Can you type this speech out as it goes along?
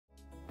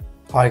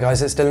Hi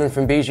guys, it's Dylan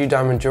from Bijou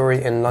Diamond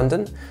Jewellery in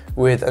London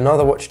with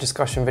another watch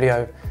discussion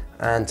video,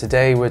 and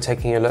today we're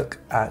taking a look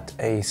at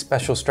a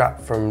special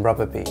strap from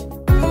Rubber Bee.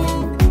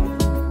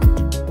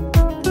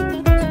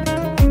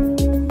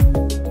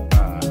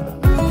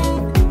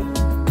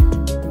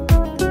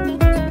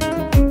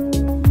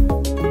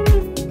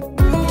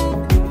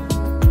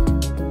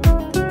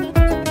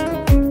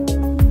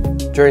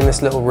 During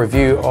this little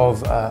review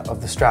of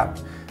the strap,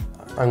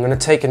 I'm going to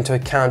take into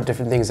account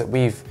different things that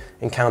we've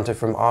encountered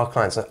from our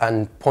clients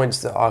and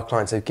points that our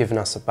clients have given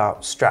us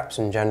about straps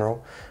in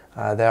general.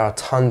 There are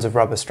tons of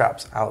rubber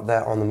straps out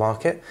there on the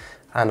market,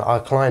 and our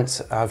clients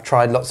have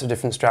tried lots of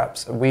different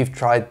straps. We've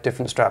tried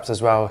different straps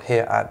as well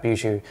here at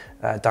Bijou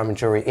Diamond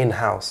Jewellery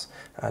in-house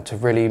to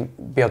really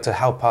be able to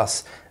help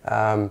us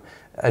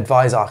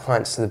advise our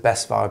clients to the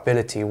best of our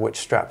ability which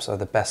straps are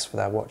the best for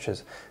their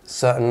watches.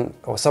 Some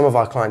of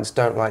our clients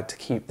don't like to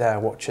keep their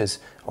watches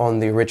on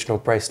the original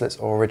bracelets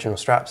or original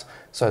straps,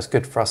 so it's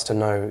good for us to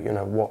know,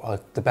 what are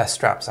the best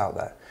straps out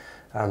there.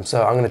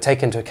 So I'm going to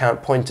take into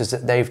account pointers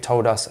that they've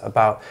told us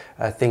about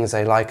things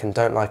they like and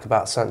don't like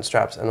about certain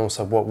straps, and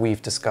also what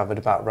we've discovered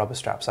about rubber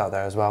straps out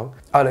there as well.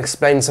 I'll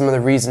explain some of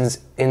the reasons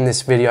in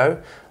this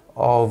video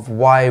of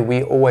why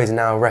we always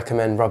now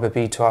recommend Rubber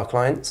Bee to our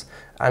clients,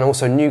 and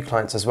also new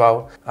clients as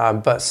well.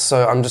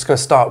 So I'm just going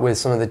to start with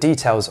some of the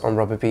details on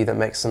Rubber Bee that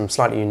makes them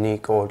slightly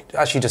unique, or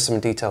actually just some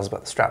details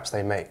about the straps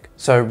they make.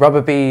 So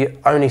Rubber Bee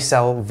only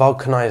sell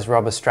vulcanized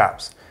rubber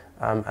straps,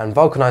 and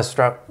vulcanized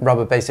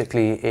rubber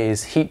basically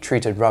is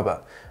heat-treated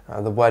rubber.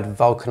 The word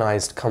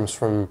vulcanized comes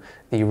from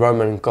the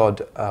Roman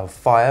god of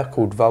fire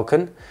called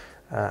Vulcan.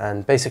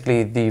 And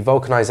basically the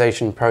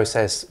vulcanization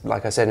process,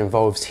 like I said,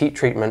 involves heat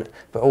treatment,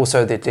 but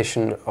also the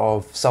addition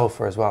of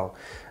sulfur as well.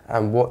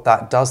 And what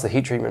that does, the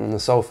heat treatment and the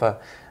sulfur,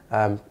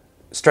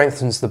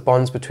 strengthens the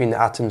bonds between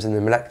the atoms in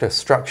the molecular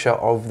structure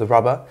of the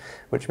rubber,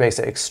 which makes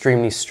it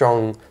extremely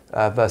strong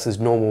versus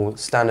normal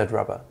standard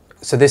rubber.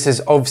 So this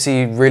is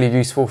obviously really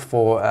useful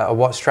for a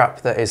watch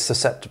strap that is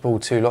susceptible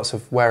to lots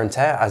of wear and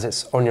tear, as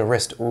it's on your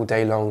wrist all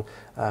day long,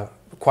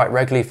 quite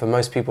regularly. For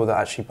most people that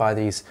actually buy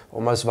these,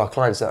 or most of our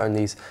clients that own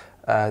these,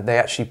 they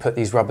actually put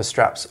these rubber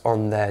straps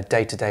on their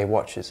day-to-day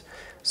watches.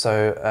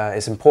 So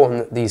it's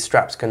important that these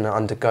straps can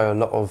undergo a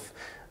lot of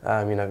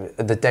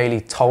the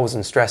daily tolls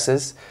and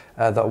stresses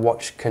that a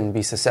watch can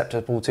be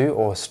susceptible to,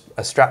 or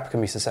a strap can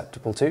be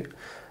susceptible to.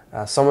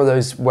 Some of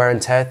those wear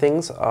and tear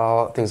things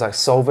are things like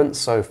solvents,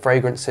 so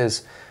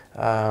fragrances,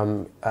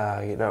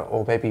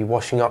 or maybe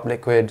washing up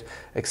liquid,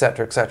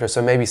 etc., etc.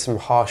 So maybe some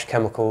harsh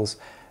chemicals.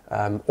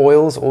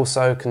 Oils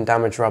also can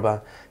damage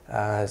rubber,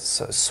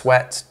 so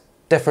sweat,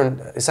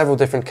 several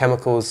different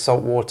chemicals,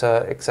 salt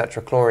water,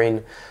 etc.,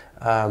 chlorine.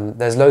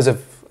 There's loads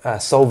of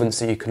solvents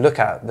that you can look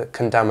at that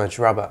can damage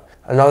rubber.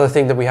 Another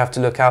thing that we have to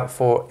look out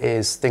for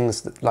is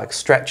things like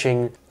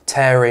stretching,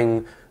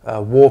 tearing,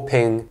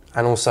 warping,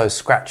 and also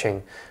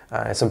scratching.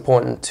 It's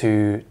important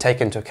to take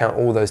into account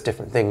all those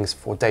different things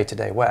for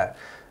day-to-day wear.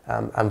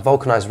 And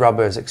vulcanized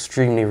rubber is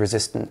extremely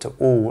resistant to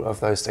all of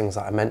those things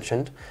that I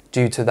mentioned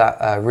due to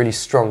that really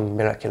strong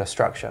molecular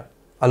structure.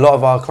 A lot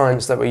of our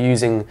clients that were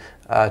using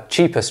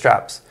cheaper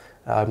straps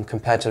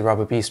compared to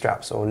Rubber Bee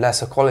straps, or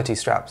lesser quality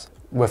straps,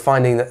 we're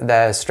finding that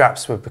their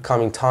straps were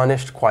becoming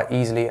tarnished quite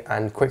easily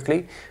and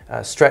quickly,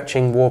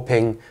 stretching,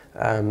 warping,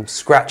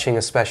 scratching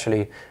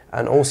especially,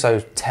 and also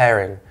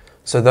tearing.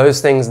 So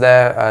those things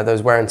there,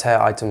 those wear and tear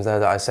items there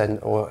that I said,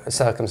 or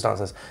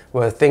circumstances,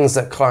 were things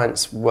that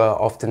clients were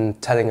often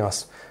telling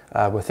us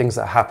were things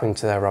that happened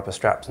to their rubber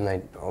straps, and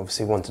they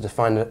obviously wanted to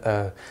find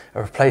a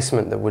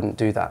replacement that wouldn't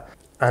do that.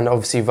 And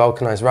obviously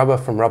vulcanized rubber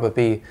from Rubber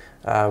Bee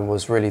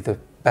was really the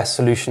best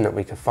solution that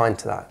we could find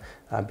to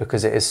that,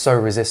 because it is so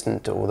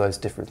resistant to all those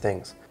different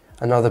things.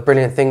 Another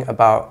brilliant thing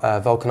about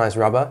vulcanized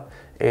rubber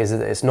is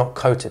that it's not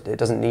coated. It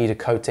doesn't need a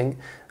coating.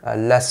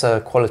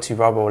 Lesser quality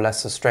rubber or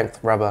lesser strength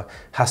rubber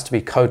has to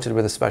be coated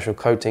with a special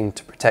coating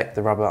to protect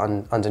the rubber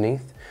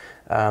underneath.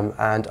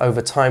 And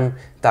over time,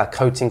 that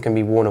coating can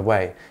be worn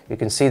away. You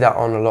can see that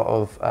on a lot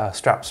of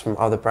straps from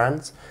other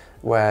brands,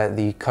 where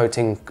the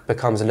coating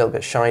becomes a little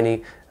bit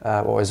shiny,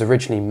 or is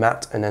originally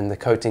matte, and then the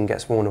coating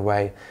gets worn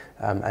away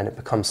and it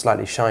becomes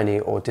slightly shiny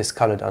or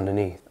discolored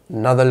underneath.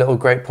 Another little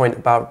great point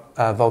about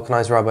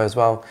vulcanized rubber as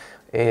well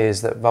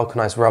is that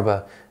vulcanized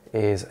rubber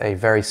is a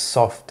very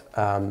soft,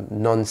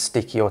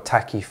 non-sticky or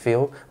tacky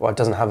feel, or it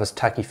doesn't have a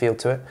tacky feel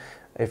to it.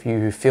 If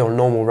you feel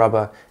normal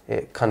rubber,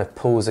 it kind of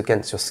pulls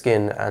against your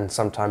skin and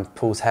sometimes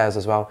pulls hairs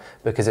as well,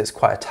 because it's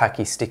quite a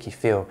tacky, sticky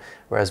feel,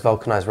 whereas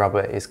vulcanized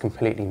rubber is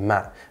completely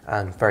matte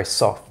and very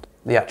soft.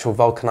 The actual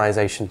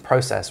vulcanization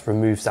process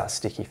removes that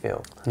sticky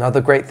feel.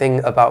 Another great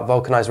thing about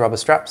vulcanized rubber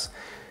straps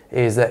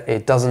is that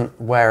it doesn't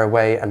wear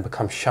away and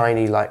become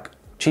shiny like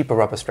cheaper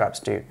rubber straps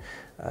do.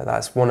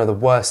 That's one of the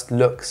worst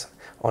looks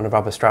on a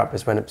rubber strap,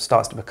 is when it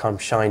starts to become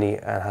shiny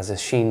and has a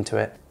sheen to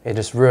it. It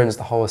just ruins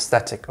the whole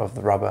aesthetic of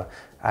the rubber,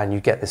 and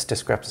you get this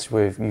discrepancy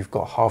where you've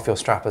got half your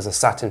strap as a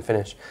satin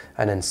finish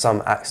and then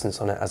some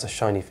accents on it as a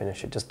shiny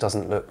finish. It just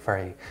doesn't look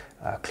very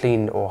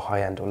clean or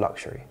high-end or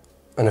luxury.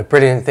 And a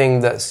brilliant thing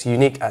that's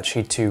unique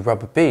actually to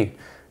Rubber Bee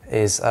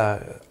is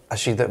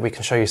actually that we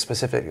can show you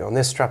specifically on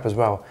this strap as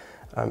well,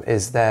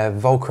 is their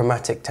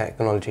volchromatic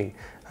technology.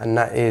 And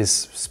that is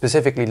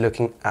specifically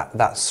looking at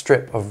that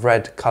strip of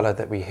red colour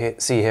that we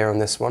see here on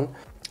this one.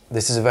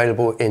 This is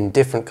available in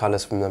different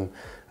colours from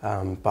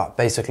them, but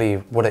basically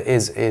what it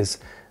is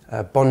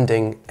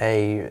bonding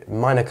a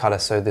minor colour,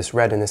 so this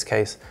red in this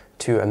case,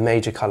 to a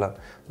major colour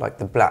like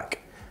the black.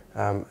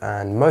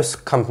 And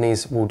most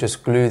companies will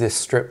just glue this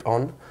strip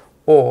on,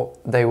 or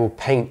they will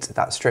paint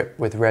that strip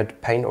with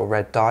red paint or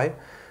red dye.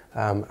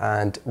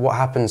 And what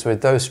happens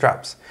with those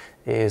straps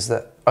is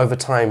that over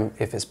time,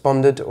 if it's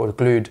bonded or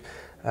glued,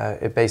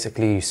 it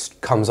basically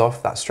comes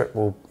off, that strip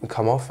will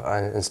come off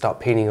and start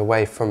peeling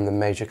away from the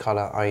major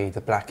colour, i.e.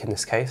 the black in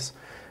this case.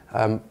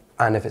 And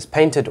if it's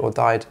painted or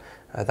dyed,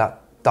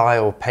 that dye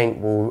or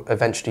paint will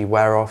eventually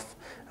wear off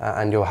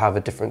and you'll have a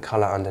different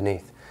colour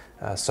underneath.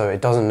 So it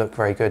doesn't look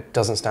very good,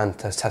 doesn't stand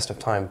the test of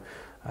time.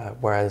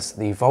 Whereas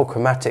the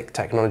volchromatic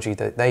technology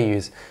that they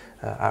use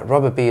at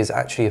Rubber Bee is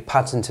actually a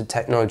patented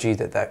technology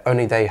that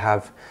only they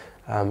have,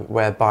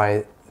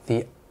 whereby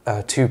the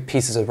two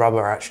pieces of rubber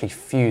are actually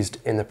fused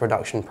in the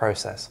production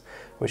process,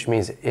 which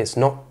means it's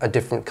not a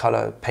different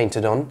colour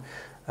painted on,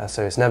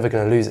 so it's never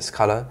going to lose its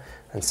colour,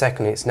 and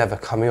secondly it's never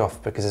coming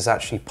off because it's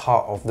actually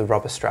part of the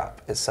rubber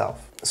strap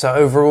itself. So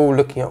overall,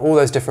 looking at all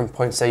those different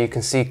points there, you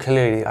can see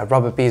clearly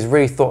Rubber Bee has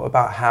really thought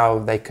about how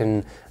they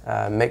can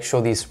make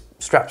sure these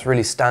straps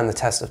really stand the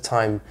test of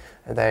time.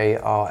 They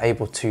are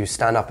able to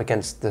stand up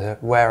against the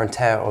wear and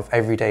tear of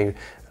everyday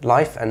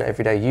life and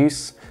everyday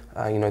use.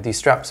 You know, these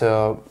straps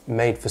are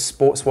made for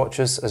sports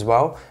watches as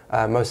well.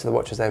 Most of the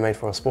watches they're made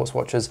for are sports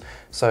watches,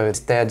 so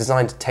they're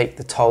designed to take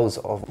the tolls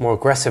of more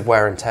aggressive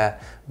wear and tear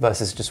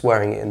versus just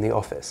wearing it in the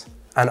office.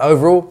 And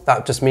overall,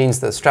 that just means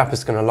that the strap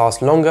is going to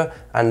last longer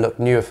and look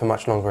newer for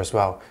much longer as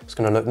well. It's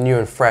going to look new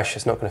and fresh,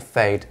 it's not going to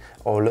fade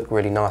or look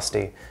really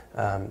nasty.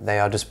 They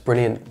are just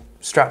brilliant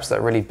straps that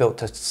are really built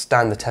to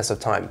stand the test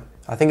of time.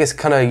 I think it's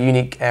kind of a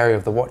unique area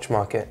of the watch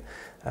market.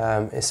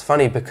 It's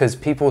funny because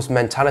people's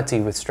mentality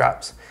with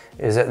straps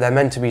is that they're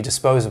meant to be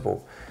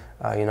disposable.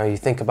 You know, you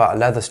think about a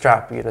leather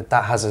strap, you know,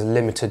 that has a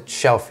limited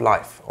shelf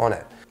life on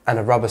it. And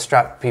a rubber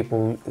strap,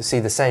 people see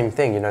the same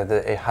thing, you know,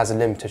 that it has a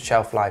limited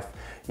shelf life.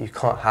 You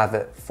can't have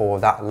it for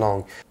that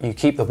long. You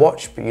keep the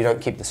watch, but you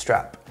don't keep the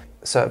strap.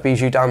 So at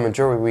Bijou Diamond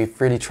Jewellery, we've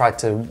really tried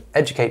to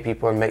educate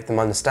people and make them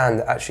understand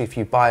that actually if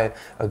you buy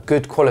a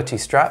good quality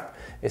strap,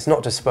 it's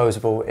not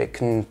disposable, it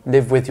can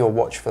live with your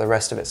watch for the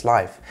rest of its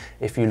life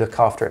if you look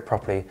after it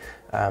properly.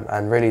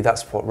 And really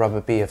that's what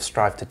Rubber Bee have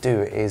strived to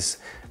do, is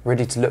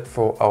really to look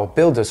for or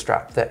build a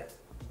strap that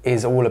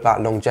is all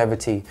about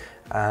longevity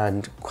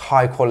and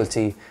high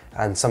quality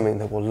and something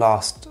that will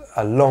last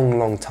a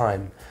long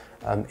time,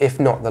 if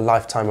not the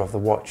lifetime of the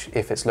watch,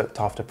 if it's looked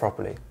after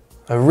properly.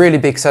 A really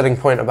big selling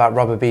point about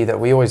Rubber Bee that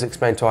we always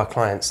explain to our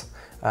clients,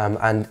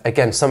 and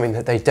again something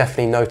that they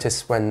definitely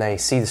notice when they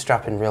see the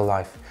strap in real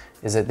life,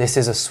 is that this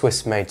is a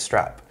Swiss-made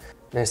strap.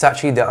 And it's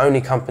actually the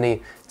only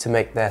company to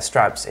make their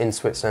straps in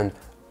Switzerland.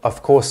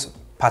 Of course,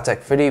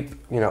 Patek Philippe,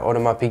 you know,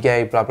 Audemars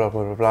Piguet, blah blah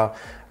blah blah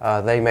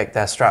blah. They make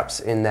their straps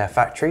in their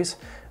factories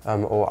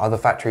or other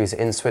factories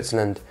in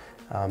Switzerland.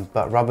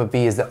 But Rubber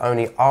Bee is the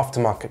only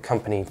aftermarket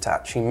company to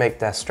actually make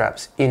their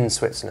straps in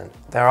Switzerland.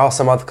 There are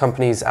some other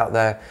companies out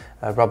there,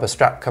 rubber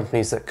strap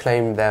companies, that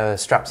claim their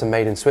straps are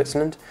made in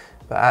Switzerland,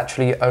 but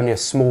actually only a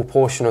small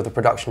portion of the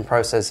production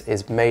process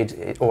is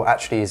made, or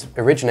actually is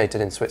originated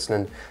in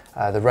Switzerland.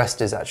 The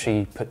rest is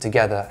actually put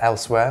together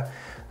elsewhere,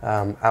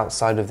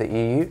 outside of the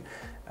EU,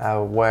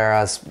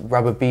 whereas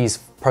Rubber Bee's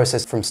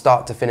process from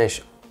start to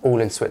finish all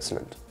in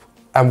Switzerland.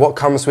 And what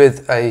comes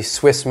with a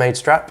Swiss-made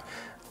strap?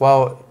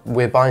 Well,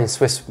 we're buying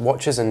Swiss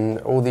watches and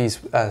all these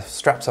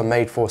straps are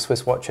made for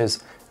Swiss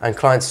watches, and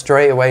clients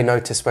straight away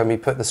notice when we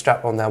put the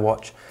strap on their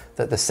watch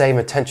that the same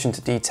attention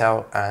to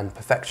detail and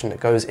perfection that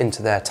goes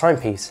into their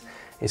timepiece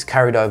is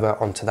carried over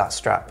onto that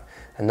strap.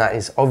 And that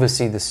is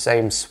obviously the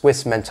same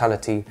Swiss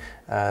mentality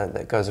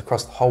that goes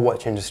across the whole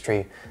watch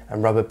industry,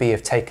 and Rubber Bee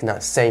have taken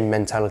that same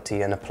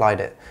mentality and applied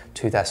it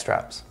to their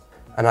straps.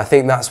 And I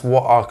think that's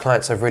what our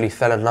clients have really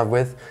fell in love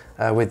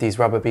with these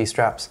Rubber Bee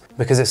straps,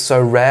 because it's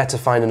so rare to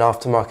find an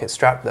aftermarket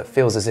strap that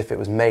feels as if it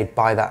was made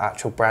by that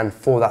actual brand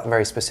for that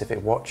very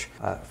specific watch.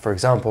 For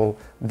example,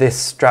 this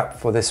strap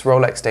for this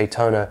Rolex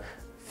Daytona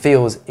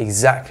feels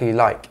exactly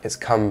like it's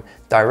come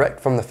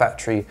direct from the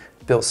factory,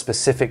 built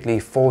specifically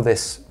for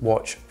this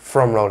watch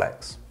from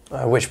Rolex.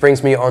 Which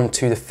brings me on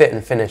to the fit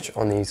and finish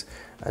on these.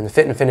 And the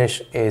fit and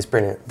finish is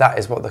brilliant. That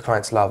is what the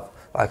clients love.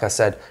 Like I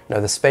said, you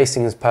know, the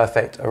spacing is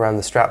perfect around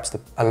the straps, the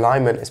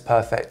alignment is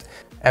perfect.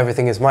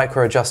 Everything is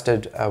micro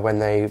adjusted when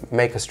they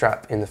make a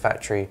strap in the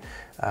factory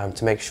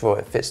to make sure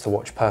it fits the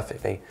watch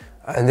perfectly.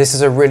 And this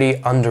is a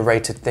really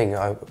underrated thing.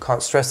 I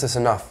can't stress this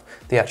enough.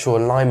 The actual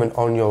alignment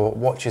on your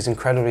watch is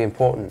incredibly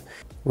important.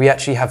 We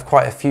actually have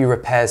quite a few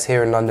repairs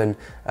here in London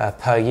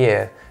per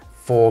year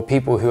for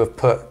people who have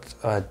put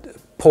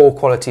poor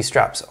quality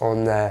straps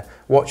on their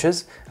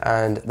watches,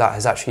 and that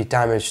has actually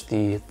damaged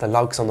the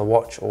lugs on the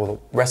watch or the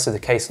rest of the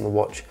case on the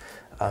watch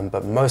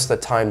but most of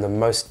the time the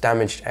most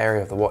damaged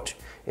area of the watch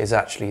is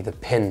actually the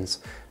pins,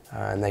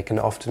 and they can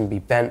often be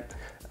bent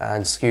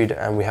and skewed,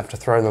 and we have to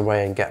throw them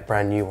away and get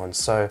brand new ones.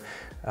 So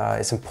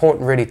it's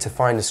important really to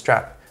find a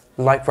strap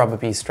like rubber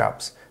B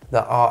straps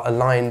that are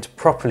aligned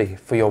properly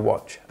for your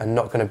watch and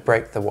not going to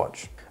break the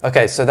watch.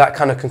 Okay, so that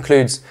kind of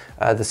concludes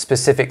the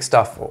specific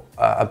stuff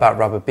about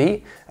rubber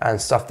B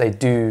and stuff they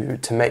do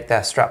to make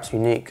their straps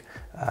unique.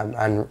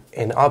 And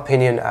in our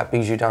opinion at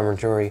Bijou Diamond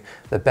Jewellery,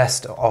 the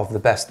best of the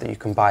best that you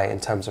can buy in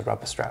terms of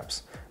rubber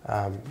straps.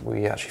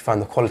 We actually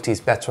find the quality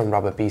is better on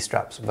rubber B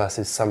straps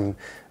versus some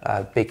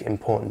big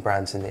important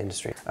brands in the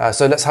industry.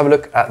 So let's have a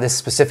look at this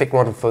specific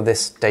one for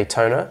this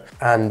Daytona.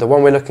 And the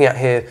one we're looking at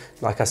here,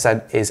 like I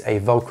said, is a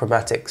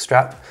volchromatic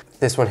strap.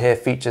 This one here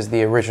features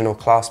the original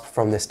clasp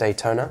from this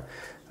Daytona,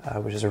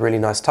 which is a really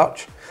nice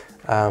touch.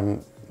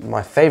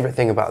 My favorite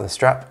thing about the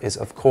strap is,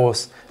 of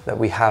course, that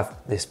we have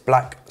this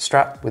black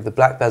strap with the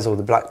black bezel,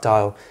 the black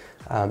dial,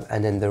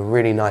 and then the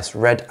really nice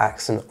red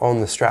accent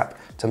on the strap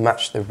to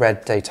match the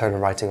red Daytona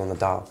writing on the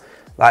dial.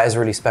 That is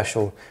really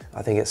special.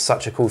 I think it's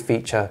such a cool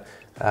feature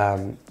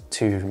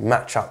to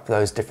match up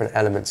those different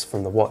elements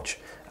from the watch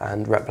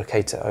and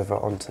replicate it over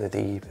onto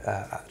the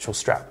actual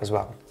strap as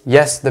well.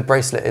 Yes, the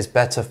bracelet is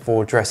better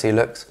for dressy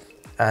looks,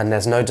 and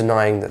there's no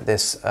denying that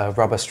this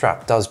rubber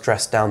strap does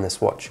dress down this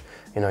watch.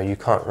 You know, you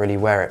can't really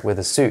wear it with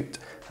a suit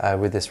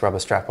with this rubber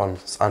strap on.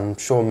 I'm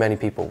sure many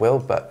people will,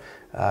 but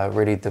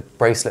really the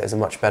bracelet is a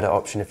much better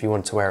option if you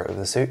want to wear it with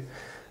a suit.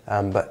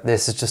 But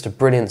this is just a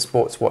brilliant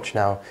sports watch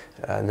now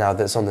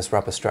that's on this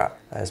rubber strap.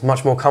 It's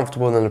much more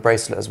comfortable than the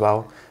bracelet as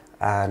well,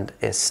 and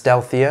it's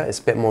stealthier, it's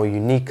a bit more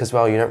unique as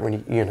well. You don't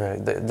really, you know,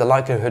 the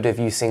likelihood of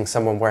you seeing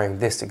someone wearing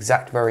this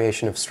exact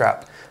variation of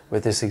strap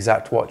with this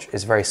exact watch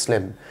is very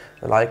slim.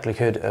 The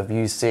likelihood of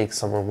you seeing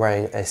someone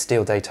wearing a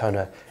steel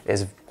Daytona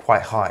is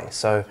quite high.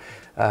 So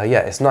yeah,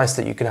 it's nice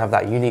that you can have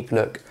that unique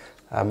look.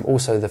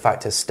 Also the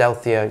fact it's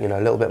stealthier, you know,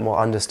 a little bit more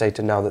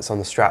understated now that's on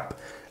the strap.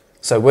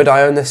 So would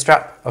I own this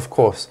strap? Of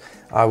course.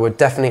 I would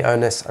definitely own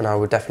this, and I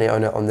would definitely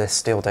own it on this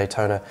steel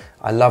Daytona.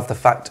 I love the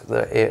fact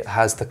that it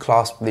has the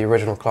clasp, the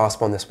original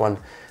clasp on this one.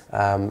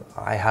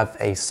 I have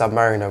a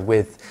Submariner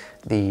with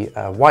the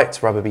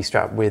white rubber B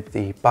strap with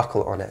the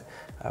buckle on it,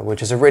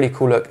 which is a really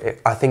cool look.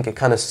 I think it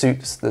kind of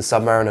suits the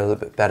Submariner a little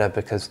bit better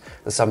because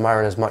the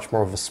Submariner is much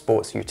more of a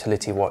sports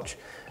utility watch.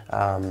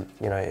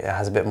 You know, it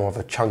has a bit more of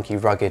a chunky,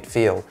 rugged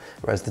feel,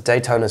 whereas the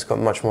Daytona's got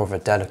much more of a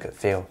delicate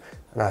feel.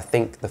 And I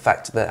think the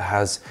fact that it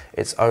has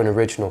its own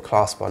original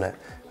clasp on it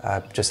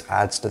just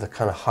adds to the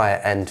kind of higher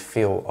end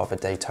feel of a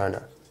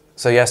Daytona.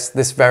 So yes,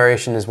 this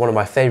variation is one of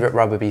my favorite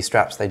rubber B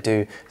straps they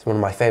do. It's one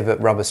of my favorite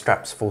rubber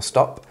straps, full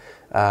stop.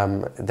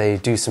 They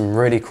do some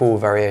really cool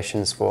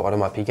variations for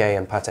Audemars Piguet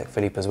and Patek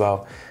Philippe as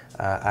well,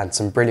 and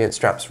some brilliant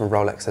straps from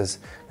Rolexes.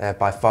 They're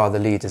by far the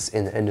leaders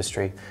in the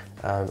industry,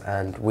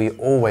 and we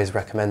always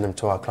recommend them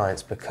to our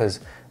clients because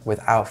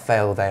without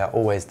fail they are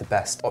always the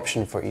best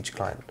option for each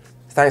client.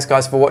 Thanks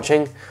guys for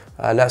watching.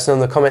 Let us know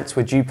in the comments,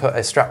 would you put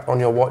a strap on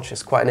your watch?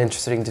 It's quite an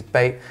interesting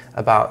debate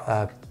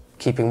about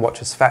keeping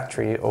watches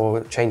factory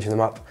or changing them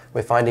up.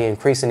 We're finding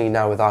increasingly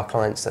now with our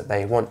clients that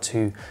they want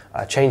to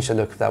change the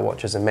look of their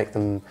watches and make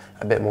them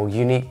a bit more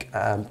unique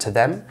to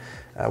them.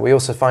 We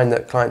also find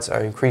that clients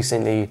are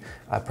increasingly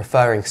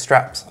preferring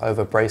straps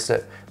over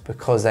bracelet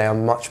because they are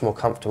much more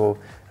comfortable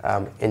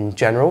in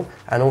general,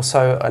 and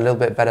also a little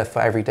bit better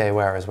for everyday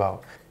wear as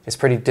well. It's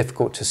pretty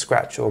difficult to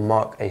scratch or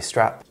mark a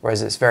strap,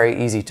 whereas it's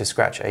very easy to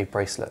scratch a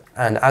bracelet.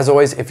 And as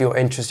always, if you're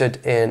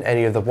interested in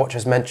any of the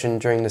watches mentioned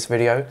during this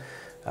video,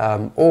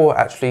 or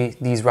actually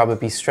these rubber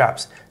B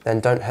straps, then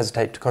don't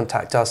hesitate to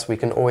contact us. We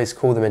can always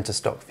call them into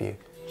stock for you.